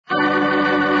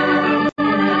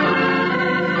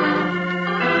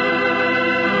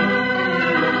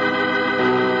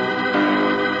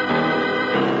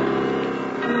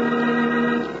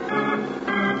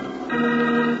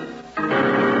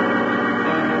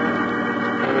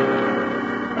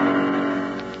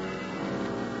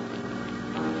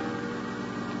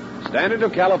Standard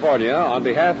of California, on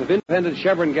behalf of independent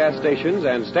Chevron gas stations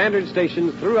and standard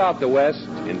stations throughout the West,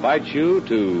 invites you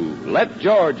to Let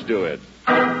George Do It.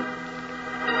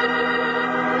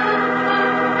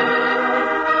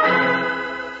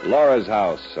 Laura's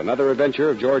House, another adventure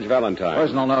of George Valentine.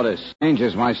 Personal notice. Change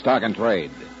is my stock and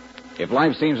trade. If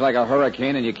life seems like a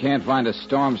hurricane and you can't find a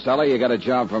storm cellar, you got a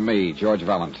job for me, George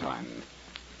Valentine.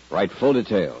 Write full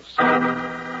details.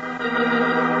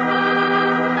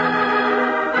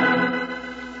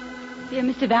 Dear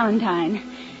Mr. Valentine,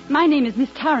 my name is Miss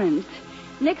Torrance.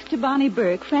 Next to Bonnie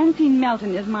Burke, Francine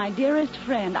Melton is my dearest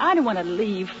friend. I don't want to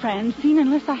leave Francine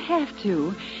unless I have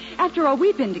to. After all,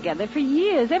 we've been together for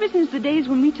years, ever since the days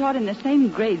when we taught in the same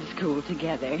grade school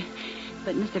together.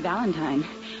 But, Mr. Valentine,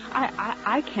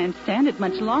 I can't stand it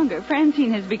much longer.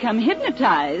 Francine has become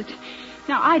hypnotized.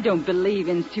 Now, I don't believe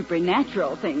in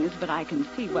supernatural things, but I can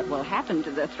see what will happen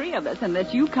to the three of us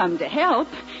unless you come to help.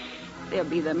 There'll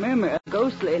be the murmur of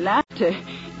ghostly laughter,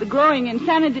 the growing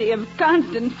insanity of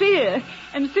constant fear,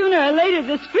 and sooner or later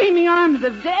the screaming arms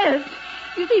of death.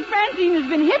 You see, Francine has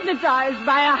been hypnotized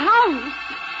by a house.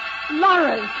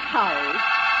 Laura's house.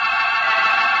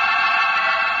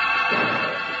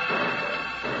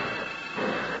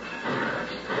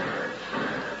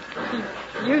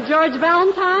 You George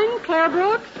Valentine, Claire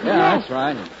Brooks? Yeah, that's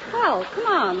right. Well, come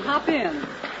on, hop in.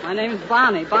 My name's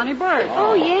Bonnie Burke.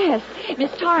 Oh, yes.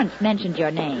 Miss Torrance mentioned your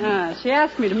name. She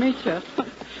asked me to meet you.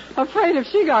 Afraid if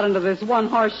she got into this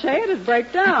one-horse shay, it'd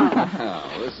break down.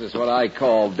 Oh, this is what I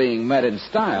call being met in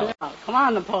style. Yeah, come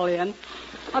on, Napoleon.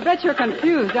 I bet you're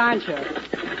confused, aren't you?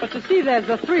 But you see, there's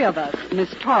the three of us. Miss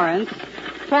Torrance,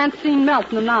 Francine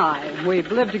Melton, and I.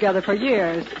 We've lived together for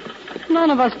years.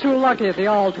 None of us too lucky at the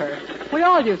altar. We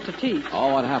all used to teach.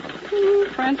 Oh, what happened?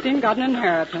 Francine got an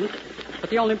inheritance. But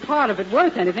the only part of it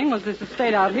worth anything was this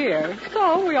estate out here.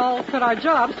 So we all quit our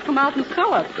jobs to come out and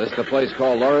sell it. This the place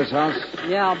called Laura's house?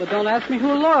 Yeah, but don't ask me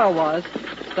who Laura was.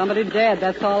 Somebody dead,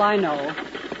 that's all I know.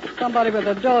 Somebody with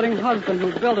a doting husband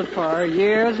who built it for her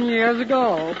years and years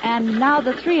ago. And now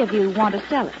the three of you want to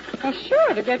sell it. Well,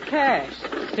 sure, to get cash.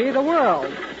 See the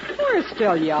world. We're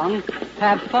still young.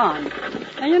 Have fun.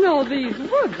 And you know, these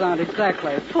woods aren't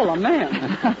exactly full of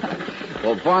men.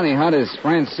 Well, Bonnie, how does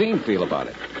Francine feel about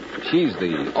it? She's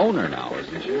the owner now,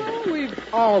 isn't she? Well, we've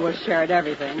always shared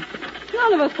everything.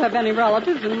 None of us have any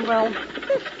relatives, and, well,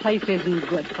 this place isn't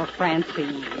good for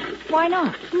Francine. Why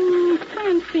not?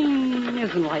 Francine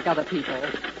isn't like other people.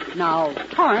 Now,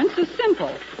 Torrance is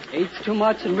simple. Eats too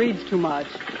much and reads too much.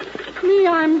 Me,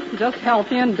 I'm just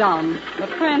healthy and dumb. But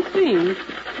Francine,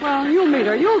 well, you'll meet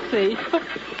her. You'll see.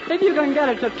 If you can get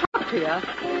her to talk to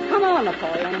you. Come on,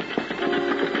 Napoleon.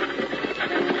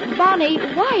 Bonnie,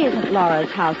 why isn't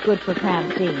Laura's house good for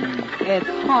Francine? It's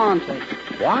haunted.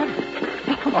 What?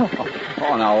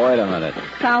 Oh, now, wait a minute.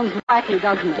 Sounds wacky,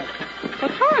 doesn't it?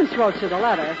 But Torrance wrote you the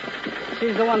letter.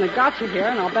 She's the one that got you here,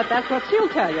 and I'll bet that's what she'll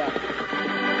tell you.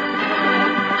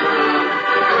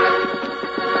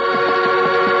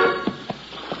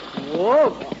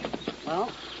 Whoa.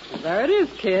 Well, there it is,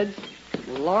 kids.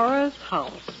 Laura's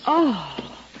house.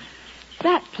 Oh,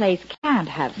 that place can't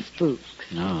have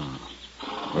spooks. No.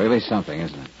 Really something,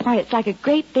 isn't it? Why, it's like a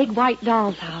great big white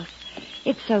doll's house.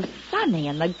 It's so sunny,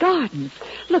 and the gardens.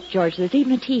 Look, George, there's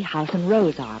even a tea house and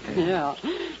rose arbor. Yeah,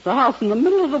 the house in the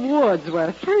middle of the woods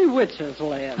where three witches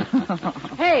live.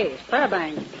 Hey,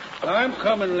 Fairbanks. I'm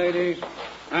coming, lady.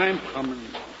 I'm coming.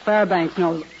 Fairbanks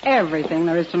knows everything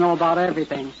there is to know about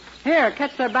everything. Here,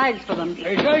 catch their bags for them.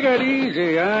 Hey, take it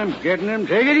easy. I'm getting them.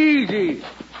 Take it easy.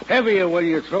 Heavier when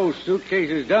you throw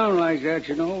suitcases down like that,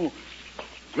 you know.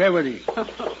 Gravity.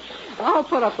 I'll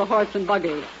put up the horse and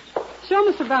buggy. Show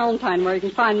Mr. Valentine where you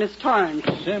can find Miss Torrance.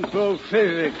 Simple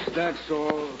physics, that's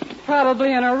all.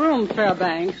 Probably in her room,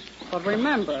 Fairbanks. But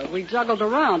remember, we juggled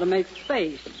around to make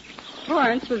space.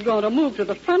 Torrance was going to move to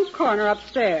the front corner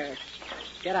upstairs.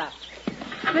 Get up.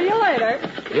 See you later.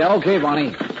 Yeah, okay,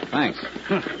 Bonnie. Thanks.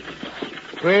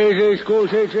 Crazy school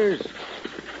teachers.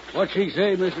 What'd she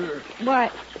say, mister? Why,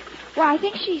 I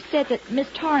think she said that Miss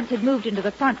Torrance had moved into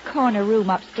the front corner room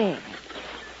upstairs.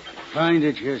 Find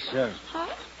it yourself. Huh?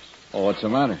 Oh, what's the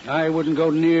matter? I wouldn't go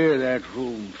near that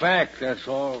room. Fact, that's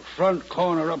all. Front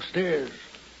corner upstairs.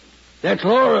 That's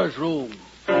Laura's room.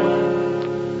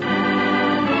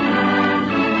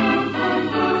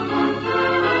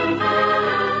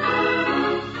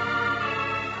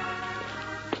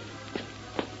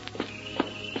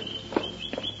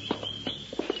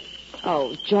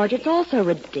 Oh, George, it's all so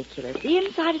ridiculous. The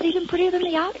inside is even prettier than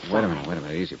the outside. Wait a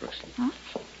minute. Easy, Brooks. Huh?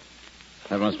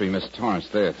 That must be Miss Torrance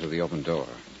there through the open door.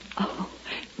 Oh,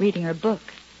 reading her book.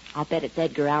 I'll bet it's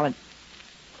Edgar Allan.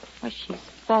 Well, she's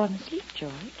fallen asleep,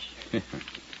 George.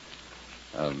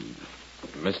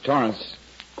 Miss Torrance.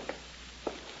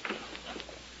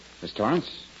 Miss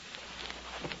Torrance?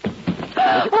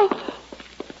 Oh.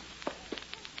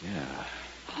 Yeah.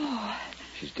 Oh.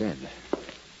 She's dead.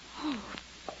 Oh.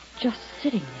 Just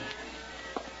sitting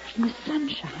there. In the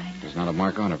sunshine. There's not a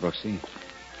mark on her, Brooksy.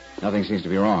 Nothing seems to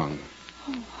be wrong.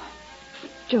 Oh.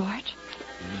 George.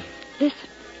 Listen.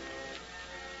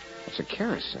 It's a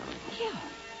carousel. Yeah.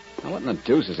 Now, what in the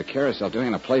deuce is a carousel doing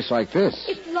in a place like this?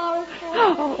 It's Laura's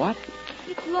home. Oh. What?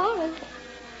 It's Laura's.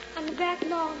 On the back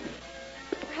lawn.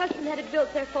 Her husband had it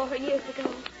built there for her years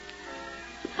ago.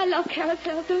 I love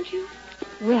carousels, don't you?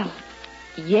 Well,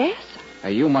 yes.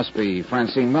 Hey, you must be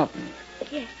Francine Melton.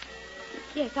 Yes.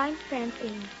 Yes, I'm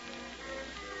Francine.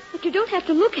 But you don't have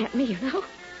to look at me, you know.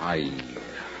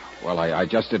 I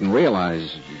just didn't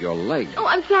realize your leg. Oh,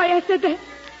 I'm sorry I said that.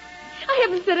 I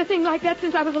haven't said a thing like that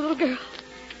since I was a little girl.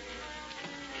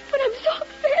 But I'm so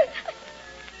upset.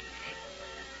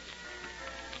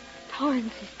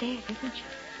 Torrance is dead, isn't she?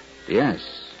 Yes.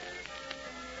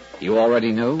 You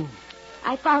already knew?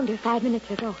 I found her 5 minutes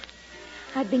ago.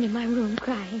 I'd been in my room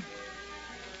crying.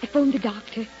 I phoned the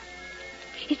doctor.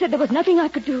 He said there was nothing I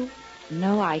could do.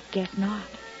 No, I guess not.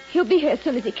 He'll be here as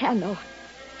soon as he can, though.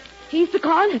 He's the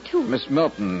coroner, too. Miss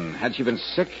Melton, had she been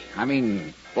sick? I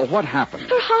mean, well, what happened?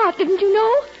 Her heart, didn't you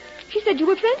know? She said you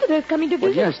were friends with hers coming to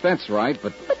Well, visit. yes, that's right,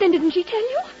 but... But then didn't she tell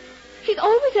you? She's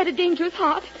always had a dangerous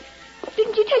heart.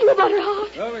 Didn't she tell you about her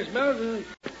heart? Well,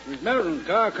 Miss Melton,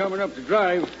 car coming up the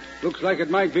drive. Looks like it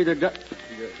might be the...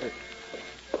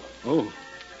 Oh,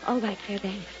 All right,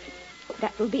 Fairbanks.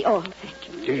 That will be all, thank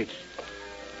you. dead.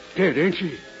 Dead, ain't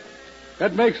she?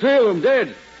 That makes 3 of them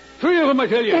dead. 3 of them, I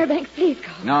tell you. Fairbanks, please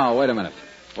go. No, wait a minute.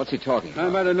 What's he talking I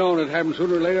about? might have known it happened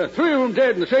sooner or later. 3 of them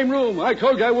dead in the same room. I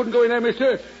told you I wouldn't go in there,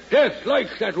 mister. Death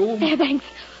likes that room. Fairbanks.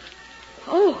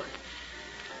 Oh,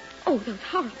 those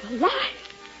horrible lies.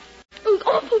 Those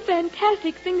awful,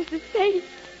 fantastic things to say.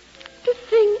 To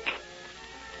think.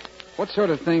 What sort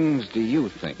of things do you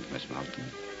think, Miss Melton?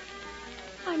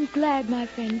 I'm glad my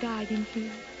friend died in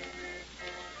here.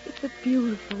 It's a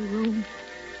beautiful room.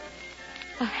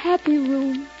 A happy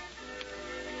room.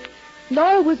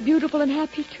 Laura was beautiful and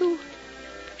happy, too.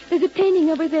 There's a painting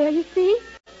over there, you see?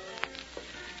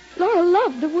 Laura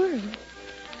loved the world.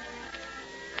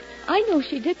 I know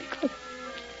she did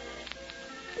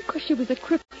because she was a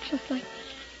cripple just like me.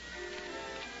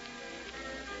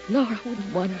 Laura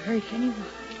wouldn't want to hurt anyone.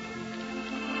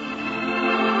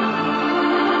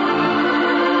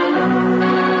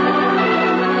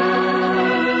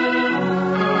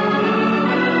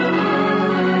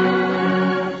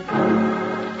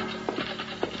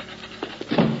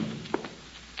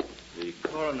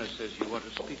 Says you want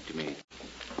to speak to me.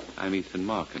 I'm Ethan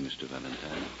Marker, Mr.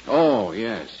 Valentine. Oh,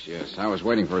 yes. I was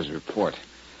waiting for his report.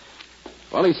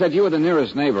 Well, he said you were the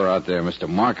nearest neighbor out there, Mr.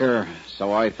 Marker,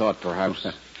 so I thought perhaps...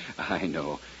 I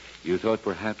know. You thought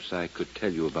perhaps I could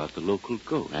tell you about the local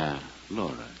ghost. Yeah.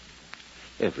 Laura.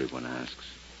 Everyone asks.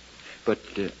 But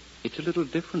it's a little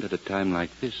different at a time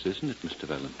like this, isn't it, Mr.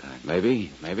 Valentine?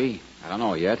 Maybe. I don't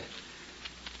know yet.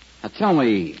 Now, tell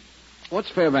me... What's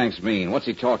Fairbanks mean? What's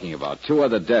he talking about? 2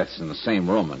 other deaths in the same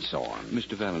room and so on.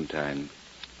 Mr. Valentine,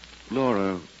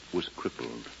 Laura was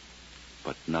crippled,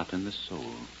 but not in the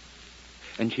soul.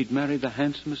 And she'd married the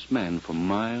handsomest man for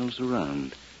miles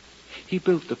around. He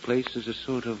built the place as a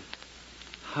sort of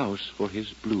house for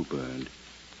his bluebird.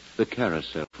 The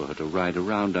carousel for her to ride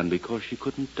around on because she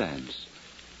couldn't dance.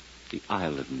 The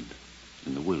island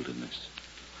in the wilderness.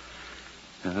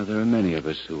 Now, there are many of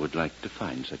us who would like to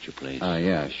find such a place.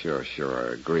 Yeah, sure,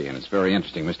 I agree. And it's very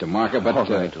interesting, Mr. Marker, but... All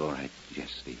right.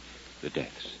 Yes, the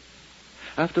deaths.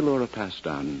 After Laura passed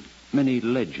on, many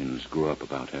legends grew up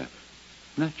about her.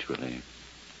 Naturally,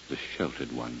 the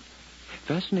sheltered one.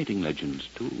 Fascinating legends,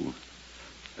 too.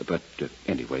 But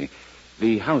anyway,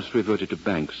 the house reverted to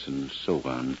banks and so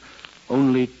on.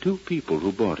 Only 2 people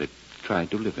who bought it tried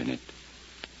to live in it.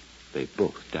 They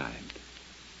both died.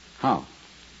 How?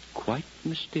 Quite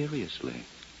mysteriously.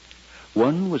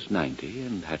 One was 90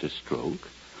 and had a stroke.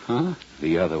 Huh?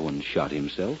 The other one shot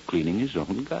himself cleaning his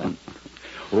own gun.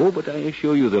 Oh, but I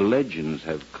assure you the legends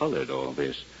have colored all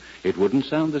this. It wouldn't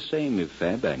sound the same if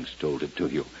Fairbanks told it to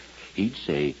you. He'd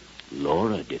say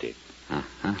Laura did it.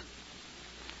 Uh-huh.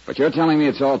 But you're telling me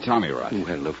it's all Tommy rot.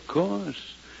 Well, of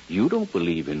course. You don't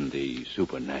believe in the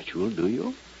supernatural, do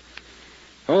you?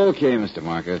 Okay, Mr.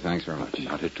 Marker, thanks very much.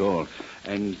 Not at all.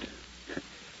 And...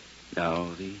 now,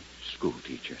 the school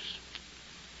teachers.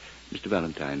 Mr.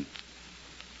 Valentine,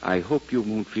 I hope you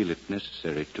won't feel it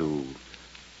necessary to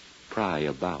pry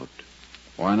about.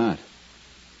 Why not?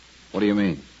 What do you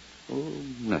mean? Oh,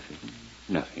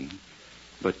 nothing.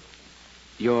 But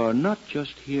you're not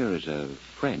just here as a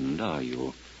friend, are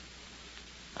you?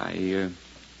 I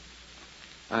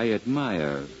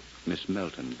admire Miss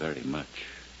Melton very much.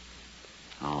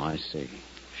 Oh, I see.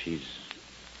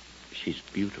 She's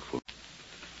beautiful,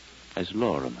 as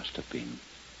Laura must have been.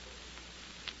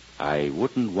 I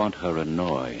wouldn't want her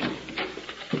annoyed.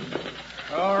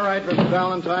 All right, Mr.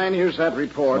 Valentine, here's that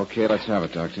report. Okay, let's have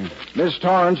it, Doctor. Miss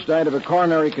Torrance died of a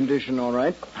coronary condition, all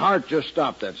right. Heart just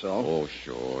stopped, that's all. Oh,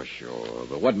 sure.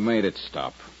 But what made it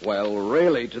stop? Well,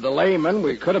 really, to the layman,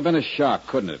 It could have been a shock,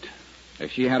 couldn't it?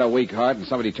 If she had a weak heart and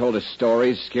somebody told her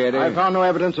stories, scared her. I found no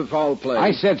evidence of foul play.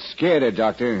 I said scared her,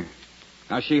 Doctor.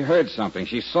 Now, she heard something.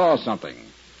 She saw something.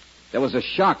 There was a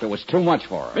shock that was too much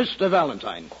for her. Mr.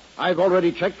 Valentine, I've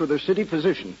already checked with her city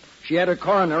physician. She had a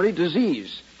coronary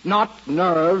disease. Not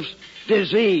nerves,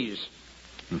 disease.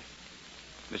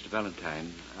 Mr.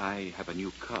 Valentine, I have a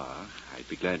new car. I'd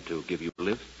be glad to give you a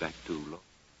lift back to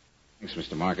Thanks,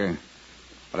 Mr. Marker.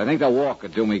 But I think the walk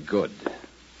could do me good.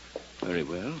 Very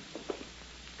well.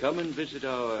 Come and visit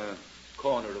our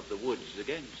corner of the woods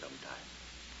again sometime.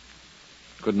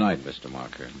 Good night, Mr.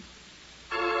 Marker.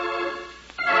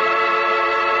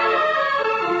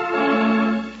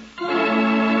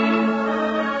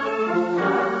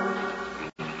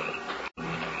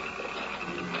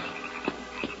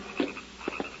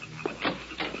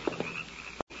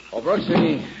 Oh,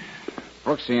 Brooksy.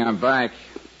 Brooksy, I'm back.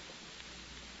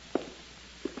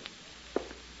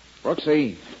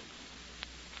 Brooksy.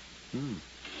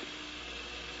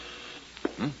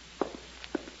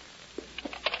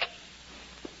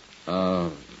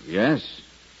 Yes?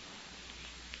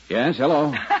 Yes,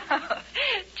 hello.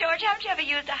 George, haven't you ever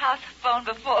used a house phone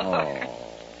before? Oh.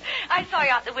 I saw you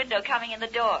out the window coming in the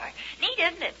door. Neat,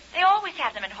 isn't it? They always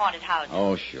have them in haunted houses.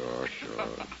 Oh, sure.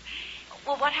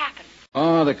 Well, what happened?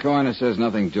 Oh, the coroner says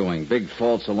nothing doing. Big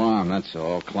false alarm, that's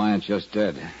all. Client just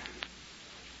dead.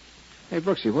 Hey,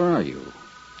 Brooksy, where are you?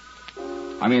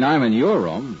 I mean, I'm in your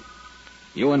room.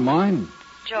 You in mine?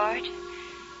 George,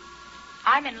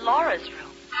 I'm in Laura's room.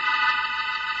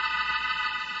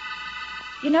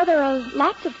 You know, there are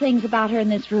lots of things about her in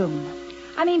this room.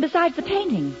 I mean, besides the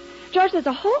painting. George, there's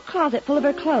a whole closet full of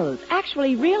her clothes.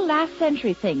 Actually, real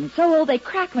last-century things. So old they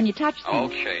crack when you touch them.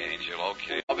 Okay, Angel,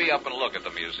 okay. I'll be up and look at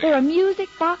the museum. There are music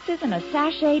boxes and a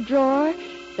sachet drawer.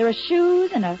 There are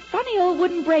shoes and a funny old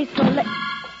wooden brace for a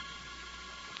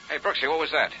Hey, Brooksy, what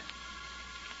was that?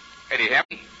 Hey, do you hear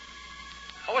me?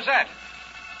 What was that?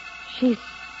 She's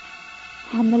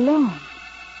on the lawn.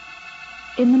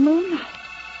 In the moonlight.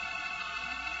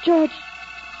 George,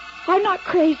 I'm not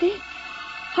crazy.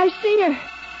 I see her.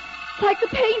 Like the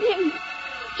painting.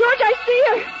 George, I see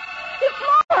her. It's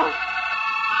Laura.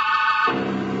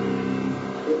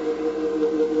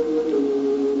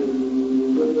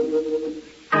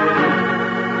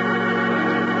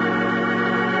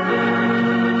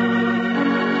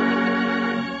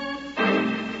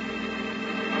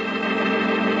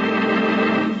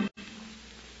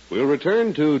 We'll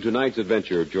return to tonight's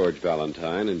adventure of George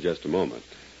Valentine in just a moment.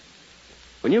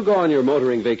 When you go on your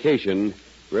motoring vacation,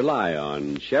 rely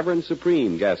on Chevron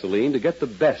Supreme gasoline to get the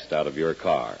best out of your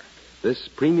car. This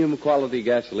premium quality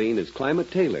gasoline is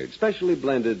climate-tailored, specially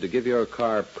blended to give your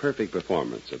car perfect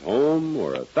performance at home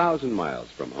or 1,000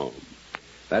 miles from home.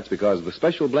 That's because the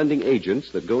special blending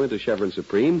agents that go into Chevron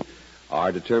Supreme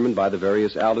are determined by the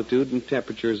various altitude and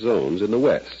temperature zones in the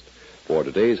West. For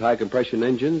today's high-compression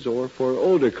engines or for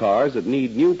older cars that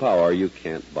need new power, you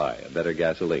can't buy a better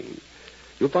gasoline.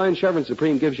 You'll find Chevron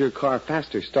Supreme gives your car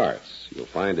faster starts. You'll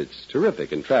find it's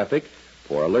terrific in traffic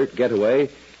for alert getaway,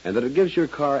 and that it gives your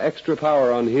car extra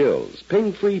power on hills,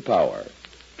 ping-free power.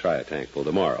 Try a tankful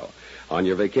tomorrow. On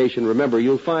your vacation, remember,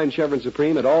 you'll find Chevron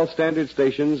Supreme at all standard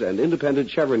stations and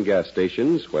independent Chevron gas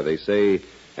stations where they say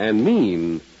and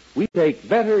mean, we take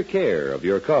better care of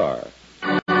your car.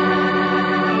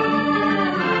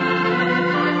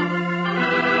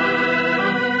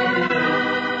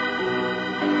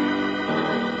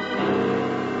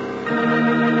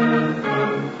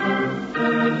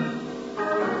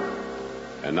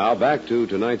 And now back to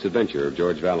tonight's adventure of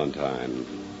George Valentine.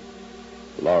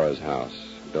 Laura's house,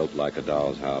 built like a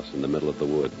doll's house in the middle of the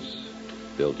woods.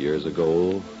 Built years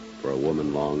ago for a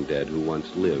woman long dead who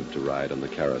once lived to ride on the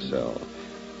carousel.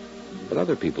 But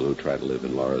other people who try to live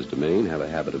in Laura's domain have a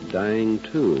habit of dying,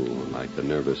 too, like the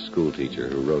nervous schoolteacher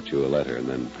who wrote you a letter and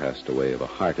then passed away of a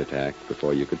heart attack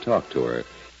before you could talk to her.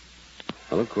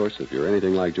 Well, of course, if you're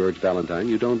anything like George Valentine,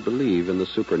 you don't believe in the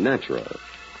supernatural.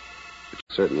 But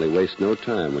you certainly waste no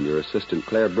time when your assistant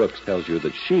Claire Brooks tells you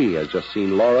that she has just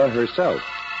seen Laura herself.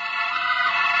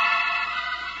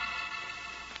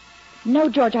 No,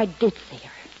 George, I did see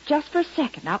her. just for a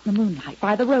second out in the moonlight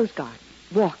by the rose garden,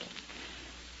 walking.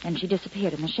 Then she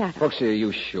disappeared in the shadows. Brooksy, are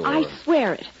you sure? I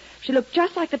swear it. She looked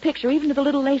just like the picture, even to the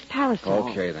little lace parasol.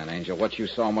 Okay, then, Angel. What you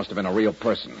saw must have been a real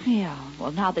person. Yeah,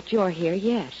 well, now that you're here,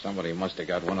 yes. Somebody must have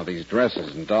got one of these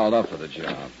dresses and dolled up for the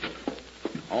job.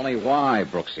 Only why,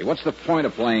 Brooksy? What's the point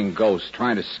of playing ghost,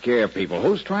 trying to scare people?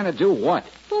 Who's trying to do what?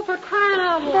 Well, for crying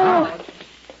out loud.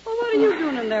 Well, what are you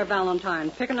doing in there, Valentine?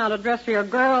 Picking out a dress for your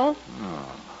girl?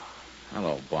 Oh,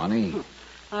 hello, Bonnie.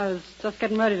 I was just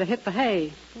getting ready to hit the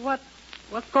hay.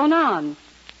 What's going on?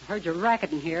 I heard you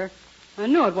racketing here. I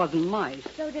knew it wasn't mice.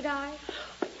 So did I.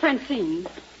 Francine.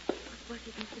 What was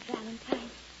it, Mr. Valentine?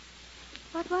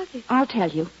 What was it? I'll tell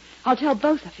you. I'll tell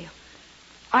both of you.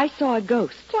 I saw a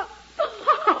ghost.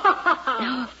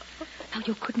 No,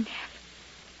 you couldn't have.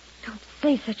 Don't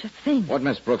say such a thing. What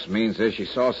Miss Brooks means is she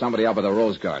saw somebody up at the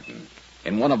rose garden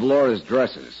in one of Laura's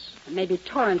dresses. Maybe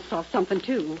Torrance saw something,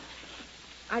 too.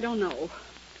 I don't know.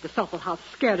 The Supple House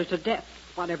scared her to death,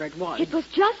 whatever it was. It was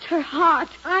just her heart.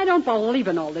 I don't believe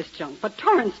in all this junk, but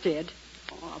Torrance did.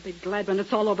 Oh, I'll be glad when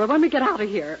it's all over, when we get out of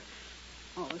here.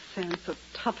 Oh, it sounds so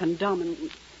tough and dumb, and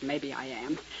maybe I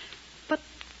am. But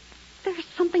there's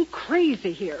something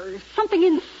crazy here, something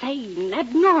insane,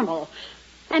 abnormal.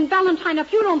 And, Valentine,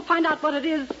 if you don't find out what it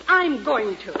is, I'm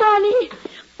going to. Bonnie!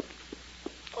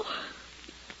 Oh,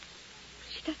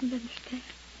 she doesn't understand.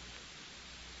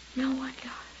 No one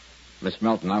does. Miss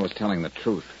Melton, I was telling the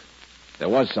truth. There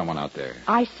was someone out there.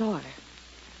 I saw her.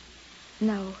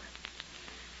 No.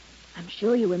 I'm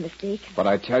sure you were mistaken. But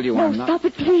I tell you, No, I'm not... stop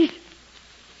it, please.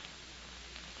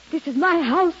 This is my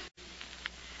house.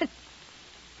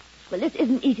 Well, this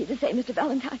isn't easy to say, Mr.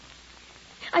 Valentine.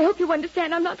 I hope you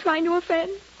understand I'm not trying to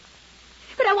offend.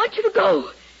 But I want you to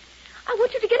go. I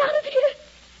want you to get out of here.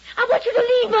 I want you to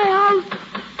leave my house.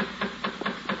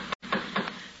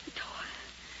 The door.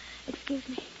 Excuse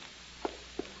me.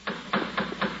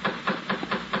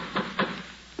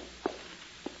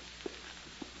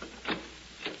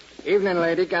 Evening,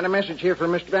 lady. Got a message here for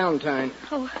Mr. Valentine.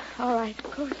 Oh, all right,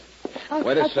 of course.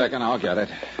 Wait a second, I'll get it.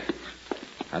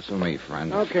 That's for me,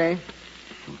 friend. Okay.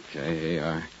 Okay, here you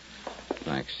are.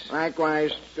 Thanks.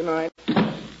 Likewise. Good night.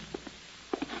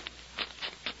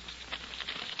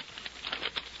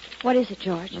 What is it,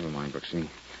 George? Never mind, Brooksy.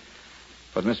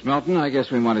 But, Miss Melton, I guess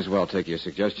we might as well take your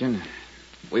suggestion.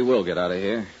 We will get out of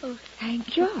here. Oh, thank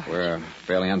George. We're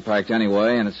fairly unpacked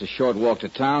anyway, and it's a short walk to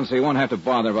town, so you won't have to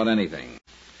bother about anything.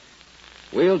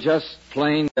 We'll just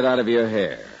plain get out of your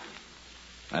hair.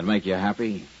 That make you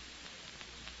happy?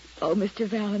 Oh, Mr.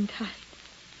 Valentine.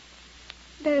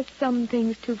 There's some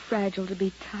things too fragile to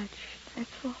be touched. That's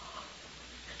all.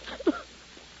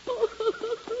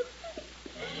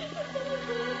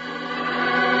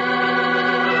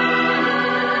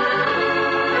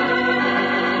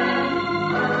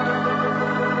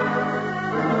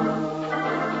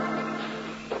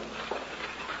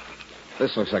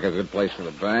 This looks like a good place for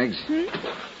the bags.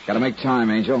 Gotta make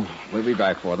time, Angel. We'll be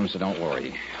back for them, so don't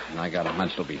worry. And I got a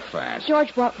hunch it'll be fast.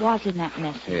 George, what was in that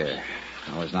message? Here.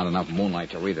 Well, there's not enough moonlight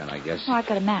to read it, I guess. Oh, I've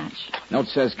got a match. Note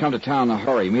says, come to town in a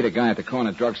hurry. Meet a guy at the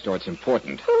corner drugstore. It's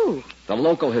important. Who? The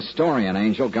local historian,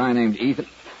 Angel. Guy named Ethan.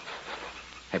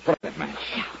 Hey, put up that match.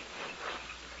 Yeah.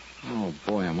 Oh,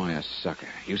 boy, am I a sucker.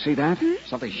 You see that?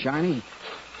 Something shiny?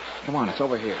 Come on, it's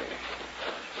over here.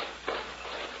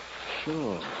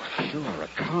 Sure, a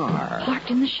car.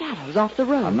 Parked in the shadows off the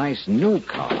road. A nice new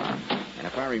car. And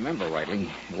if I remember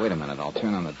rightly... Wait a minute, I'll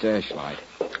turn on the dash light.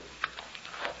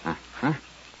 Huh?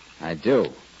 I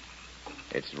do.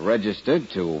 It's registered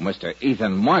to Mr.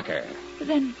 Ethan Marker.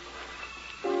 Then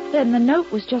the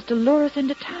note was just to lure us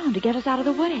into town to get us out of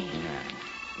the way. Yeah.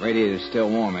 Radiator's still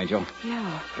warm, Angel.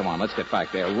 Yeah. Come on, let's get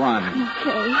back there. Run.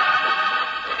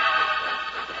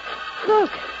 Okay.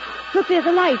 Look, there's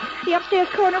a light. The upstairs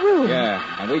corner room.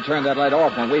 Yeah, and we turned that light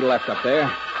off when we left up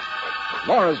there.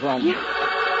 Laura's room. Yeah.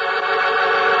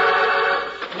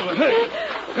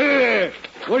 Hey,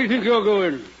 where do you think you're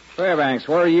going? Fairbanks,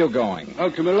 where are you going?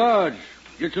 Out to my lodge.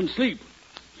 Get some sleep.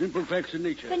 Simple facts of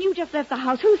nature. Then you just left the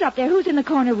house. Who's up there? Who's in the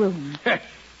corner room?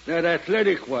 That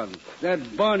athletic one.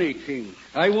 That Bonnie thing.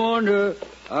 I warned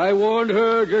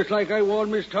her just like I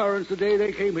warned Miss Torrance the day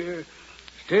they came here.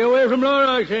 Stay away from Laura,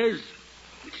 I says.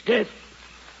 It's death.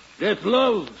 Death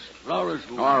loves Laura's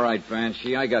room. All right,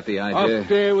 Banshee, I got the idea. Up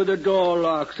there with the door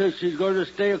locked. Says she's going to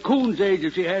stay a coon's age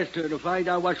if she has to find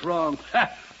out what's wrong.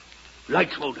 Ha!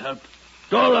 Lights won't help.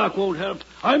 Door lock won't help.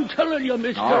 I'm telling you,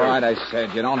 mister. All right, I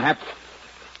said. You don't have to...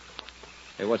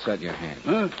 Hey, what's that in your hand?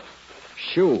 Huh?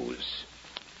 Shoes.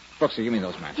 Brooksy, give me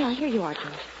those matches. Yeah, here you are,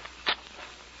 George.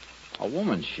 A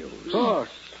woman's shoes. Of course.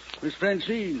 Miss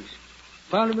Francine's.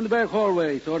 Found him in the back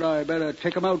hallway. Thought I'd better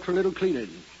take him out for a little cleaning.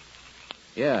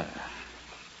 Yeah.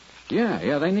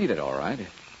 Yeah, they need it, all right.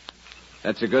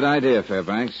 That's a good idea,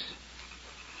 Fairbanks.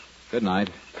 Good night.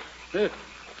 There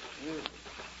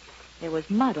was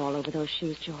mud all over those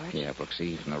shoes, George. Yeah,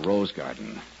 Brooksy, from the rose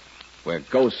garden, where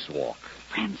ghosts walk.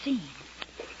 Francine.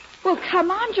 Well, come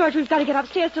on, George. We've got to get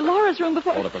upstairs to Laura's room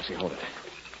before... Hold it, Brooksy, hold it.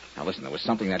 Now, listen, there was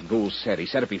something that Gould said. He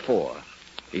said it before.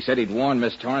 He said he'd warned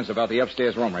Miss Torrance about the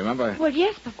upstairs room, remember? Well,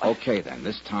 yes, but... Okay, then.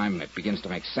 This time it begins to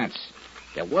make sense.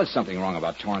 There was something wrong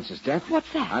about Torrance's death.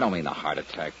 What's that? I don't mean the heart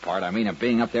attack part. I mean him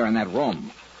being up there in that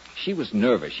room. She was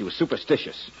nervous. She was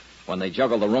superstitious. When they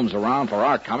juggled the rooms around for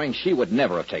our coming, she would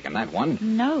never have taken that one.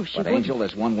 No, she But, wouldn't. Angel,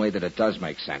 there's one way that it does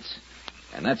make sense.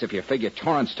 And that's if you figure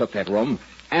Torrance took that room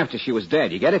after she was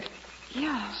dead. You get it?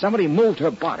 Yeah. Somebody moved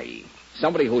her body.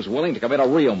 Somebody who's willing to commit a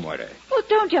real murder. Well,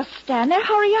 don't just stand there.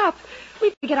 Hurry up.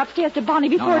 We've got to get upstairs to Bonnie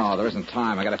before... No, there isn't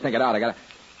time. I got to think it out.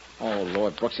 Oh,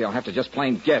 Lord, Brooksy, I'll have to just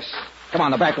plain guess. Come on,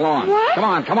 the back lawn. What?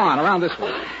 Come on, around this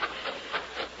way.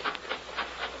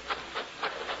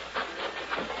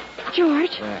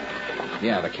 George?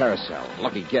 Yeah, the carousel.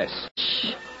 Lucky guess.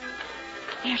 Shh.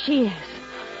 There she is.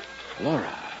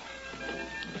 Laura.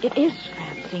 It is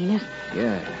Francine, isn't it?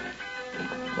 Yeah.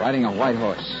 Riding a white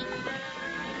horse.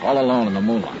 All alone in the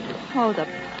moonlight. Oh, the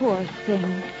poor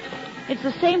thing. It's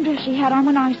the same dress she had on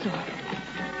when I saw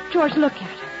her. George, look at her.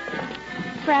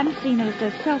 Francine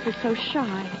herself is so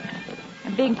shy.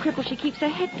 And being crippled, she keeps her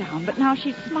head down, but now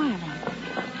she's smiling.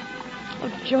 Oh,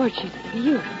 George, she's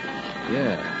beautiful.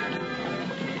 Yeah.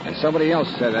 And somebody else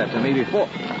said that to me before.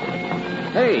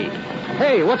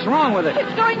 Hey, what's wrong with it?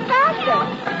 It's going faster.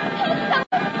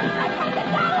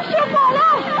 She'll fall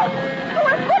out. Oh,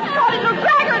 her foot's caught. It'll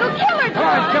drag her. It'll kill her. Come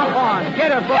on, jump on.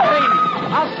 Get her, Brooksy.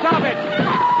 I'll stop it.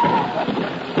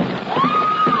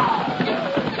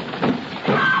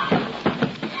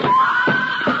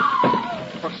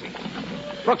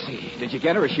 Brooksy, did you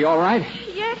get her? Is she all right?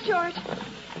 Yes, George.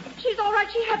 She's all right.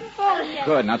 She hasn't fallen yet.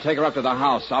 Good. Now take her up to the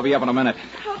house. I'll be up in a minute.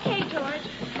 Okay, George.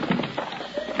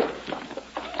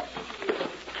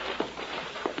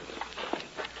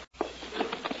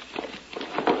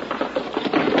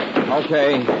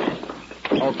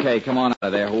 Okay, come on out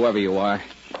of there, whoever you are.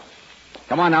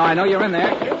 Come on now, I know you're in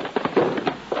there.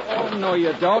 Oh, no,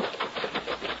 you don't.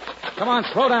 Come on,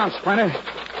 slow down, Sprinter.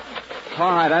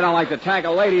 All right, I don't like to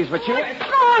tackle ladies, but you... Let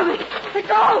go of it. Let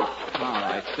go. All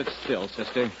right, sit still,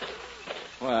 sister.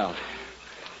 Well,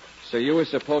 so you were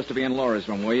supposed to be in Laura's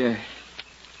room, were you?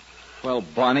 Well,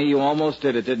 Bonnie, you almost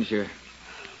did it, didn't you?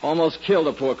 Almost killed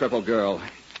a poor crippled girl.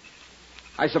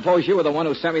 I suppose you were the one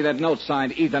who sent me that note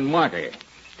signed Ethan Marker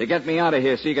to get me out of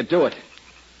here so you could do it.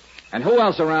 And who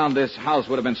else around this house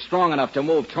would have been strong enough to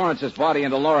move Torrance's body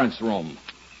into Lawrence's room?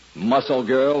 Muscle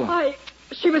girl?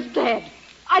 She was dead.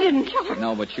 I didn't kill her.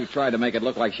 No, but you tried to make it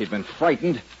look like she'd been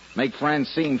frightened, make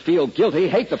Francine feel guilty,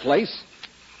 hate the place.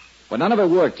 But none of it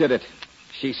worked, did it?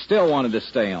 She still wanted to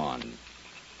stay on.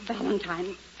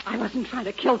 Valentine, I wasn't trying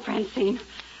to kill Francine.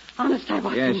 Honest, I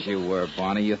wasn't. Yes, you were,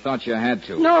 Bonnie. You thought you had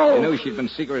to. No. You knew she'd been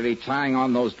secretly tying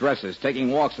on those dresses,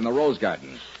 taking walks in the rose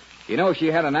garden. You know, if she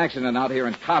had an accident out here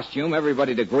in costume,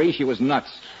 everybody'd agree she was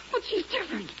nuts. But she's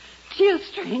different. She is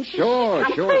strange. Sure.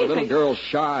 She's The crazy. little girl's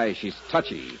shy. She's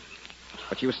touchy.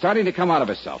 But she was starting to come out of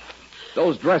herself.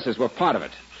 Those dresses were part of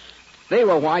it. They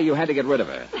were why you had to get rid of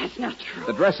her. That's not true.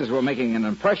 The dresses were making an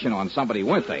impression on somebody,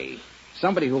 weren't they?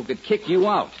 Somebody who could kick you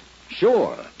out.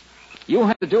 Sure. You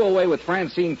had to do away with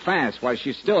Francine fast while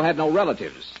she still had no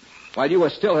relatives. While you were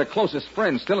still her closest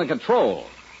friend, still in control.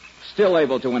 Still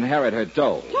able to inherit her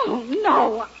dough.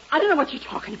 No. I don't know what you're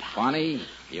talking about. Bonnie,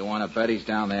 you want to bet he's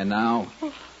down there now?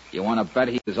 You want to bet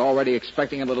he was already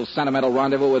expecting a little sentimental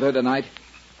rendezvous with her tonight?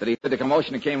 That he heard the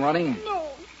commotion and came running? No.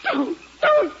 Don't,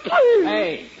 please.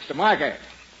 Hey, Mr. Marker.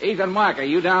 Ethan Marker,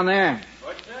 you down there?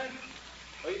 What's that?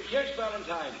 Oh, yes,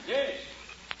 Valentine, yes.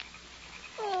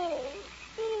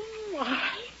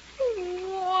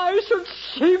 Why should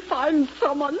she find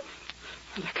someone?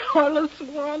 The careless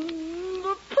one,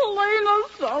 the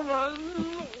plainest of us.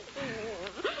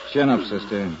 Chin up,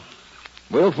 sister.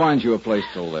 We'll find you a place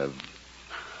to live.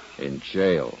 In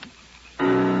jail.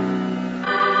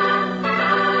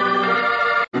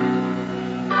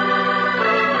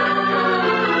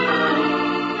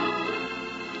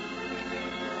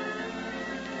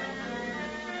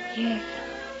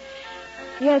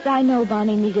 Yes, I know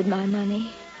Bonnie needed my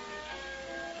money.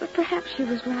 But perhaps she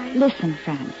was right. Listen,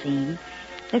 Francine.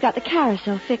 They've got the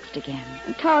carousel fixed again.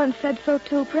 And Torrance said so,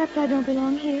 too. Perhaps I don't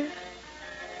belong here.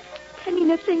 I mean,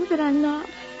 the things that I'm not.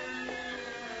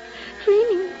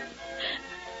 Dreaming.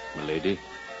 Milady,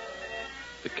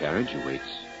 the carriage awaits.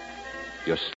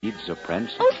 Your steeds are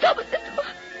prancing. Oh, stop it.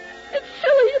 It's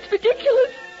silly. It's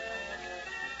ridiculous.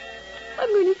 I'm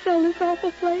going to sell this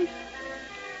awful place.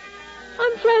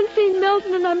 I'm Francine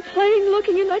Melton, and I'm plain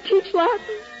looking, and I teach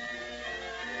Latin.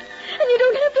 And you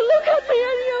don't have to look at me,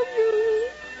 any of you.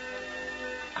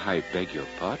 I beg your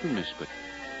pardon, miss, but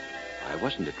I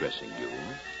wasn't addressing you.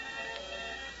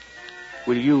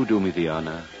 Will you do me the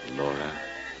honor, Laura?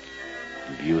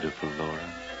 Beautiful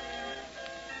Laura.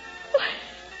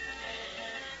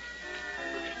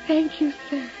 Thank you,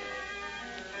 sir.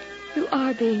 You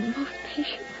are being most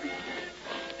patient with me.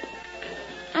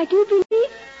 I do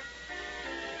believe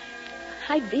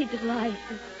I'd be delighted.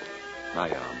 My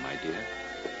arm, my dear.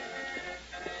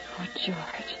 Oh,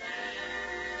 George.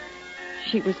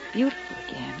 She was beautiful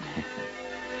again.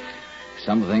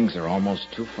 Some things are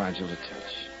almost too fragile to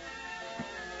touch.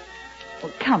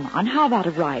 Well, come on. How about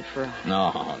a ride for us?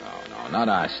 No, not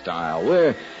our style.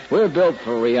 We're built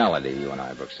for reality, you and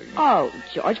I, Brooksy. Oh,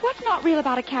 George, what's not real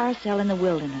about a carousel in the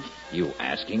wilderness? You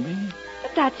asking me?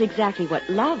 But that's exactly what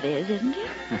love is, isn't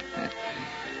it?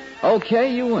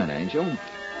 Okay, you win, Angel.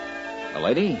 The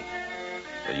lady,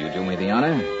 will you do me the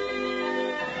honor?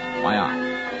 My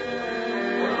arm.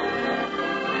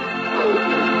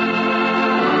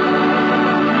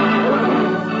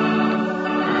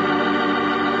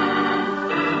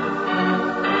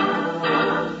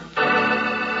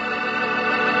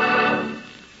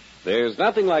 There's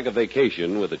nothing like a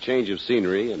vacation with a change of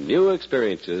scenery and new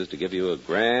experiences to give you a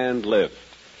grand lift.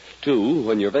 Too,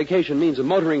 when your vacation means a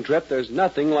motoring trip, there's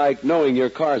nothing like knowing your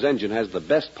car's engine has the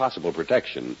best possible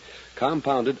protection.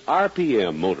 Compounded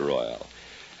RPM motor oil.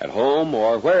 At home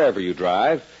or wherever you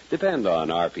drive, depend on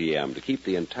RPM to keep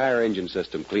the entire engine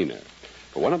system cleaner.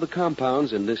 For one of the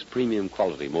compounds in this premium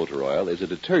quality motor oil is a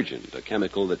detergent, a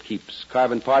chemical that keeps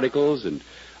carbon particles and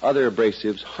other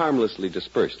abrasives harmlessly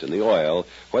dispersed in the oil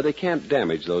where they can't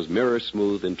damage those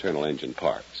mirror-smooth internal engine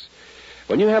parts.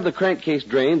 When you have the crankcase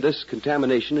drained, this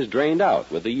contamination is drained out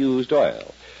with the used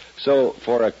oil. So,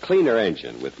 for a cleaner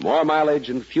engine with more mileage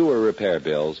and fewer repair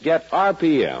bills, get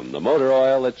RPM, the motor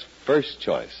oil that's first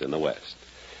choice in the West.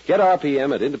 Get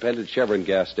RPM at independent Chevron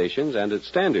gas stations and at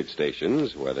standard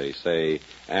stations where they say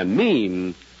and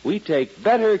mean we take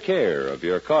better care of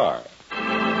your car.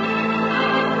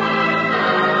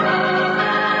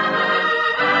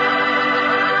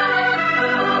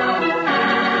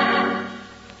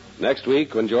 Next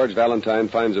week, when George Valentine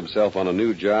finds himself on a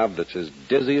new job that's as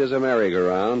dizzy as a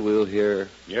merry-go-round, we'll hear...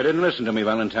 You didn't listen to me,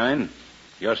 Valentine.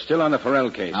 You're still on the Farrell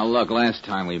case. Now, look, last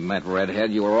time we met,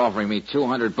 Redhead, you were offering me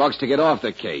 $200 to get off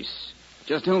the case.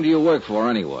 Just whom do you work for,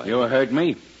 anyway? You heard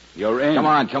me. You're in. Come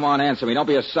on, answer me. Don't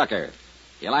be a sucker.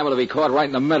 You're liable to be caught right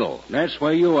in the middle. That's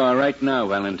where you are right now,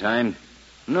 Valentine.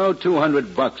 No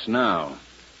 $200 now.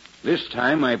 This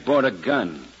time I bought a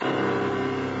gun.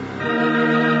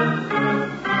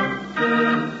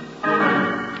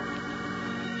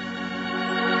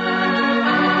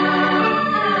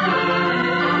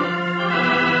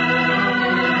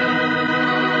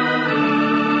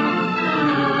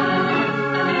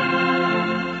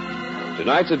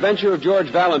 Tonight's adventure of George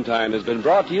Valentine has been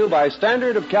brought to you by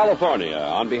Standard of California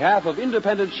on behalf of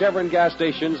independent Chevron gas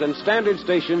stations and standard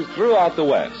stations throughout the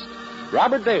West.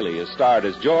 Robert Daly is starred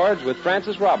as George with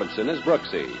Francis Robinson as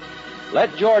Brooksy.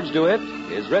 Let George Do It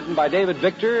is written by David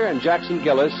Victor and Jackson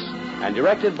Gillis and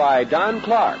directed by Don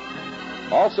Clark.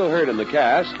 Also heard in the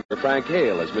cast were Frank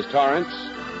Hale as Miss Torrance,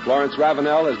 Florence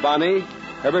Ravenel as Bonnie,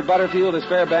 Herbert Butterfield as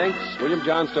Fairbanks, William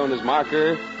Johnstone as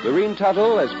Marker, Lorene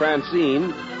Tuttle as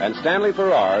Francine, and Stanley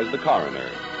Farrar as the coroner.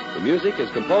 The music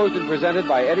is composed and presented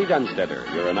by Eddie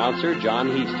Dunstetter, your announcer, John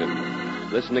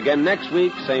Heaston. Listen again next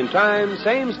week, same time,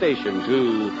 same station,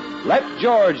 to Let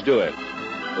George Do It.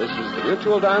 This is the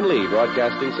Mutual Don Lee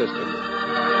Broadcasting System.